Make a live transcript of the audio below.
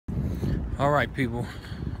Alright people,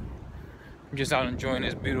 I'm just out enjoying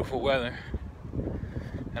this beautiful weather,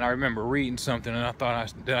 and I remember reading something and I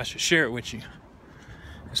thought that I should share it with you.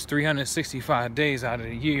 It's 365 days out of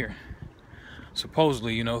the year,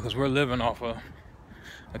 supposedly, because we're living off a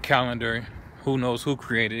calendar. Who knows who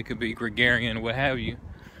created it? It could be Gregorian, what have you.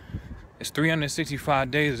 It's 365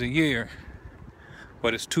 days a year,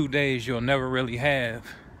 but it's 2 days you'll never really have,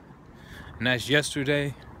 and that's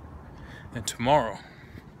yesterday and tomorrow.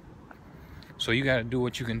 So you got to do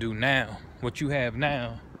what you can do now. What you have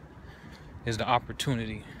now is the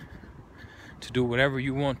opportunity to do whatever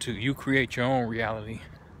you want to. You create your own reality.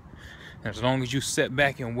 And as long as you sit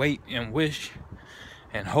back and wait and wish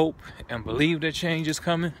and hope and believe that change is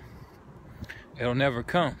coming, it'll never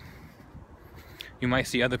come. You might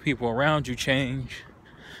see other people around you change.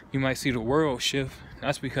 You might see the world shift.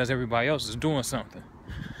 That's because everybody else is doing something.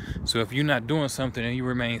 So if you're not doing something and you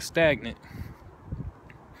remain stagnant,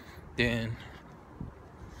 then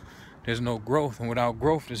there's no growth, and without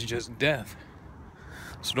growth there's just death.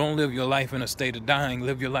 So don't live your life in a state of dying.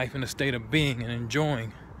 Live your life in a state of being and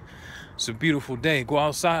enjoying. It's a beautiful day. Go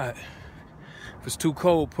outside. If it's too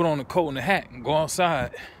cold, put on a coat and a hat and go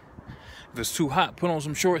outside. If it's too hot, put on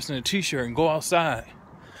some shorts and a t-shirt and go outside.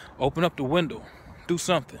 Open up the window. Do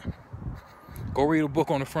something. Go read a book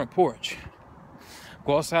on the front porch.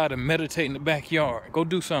 Go outside and meditate in the backyard. Go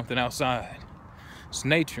do something outside. It's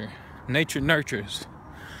nature. Nature nurtures.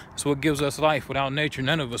 That's what gives us life. Without nature,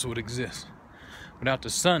 none of us would exist. Without the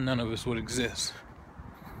sun, none of us would exist.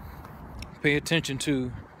 Pay attention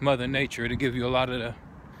to Mother Nature. It'll give you a lot of the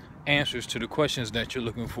answers to the questions that you're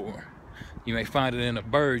looking for. You may find it in a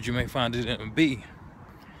bird. You may find it in a bee.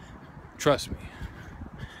 Trust me.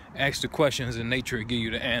 Ask the questions and nature will give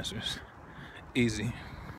you the answers. Easy.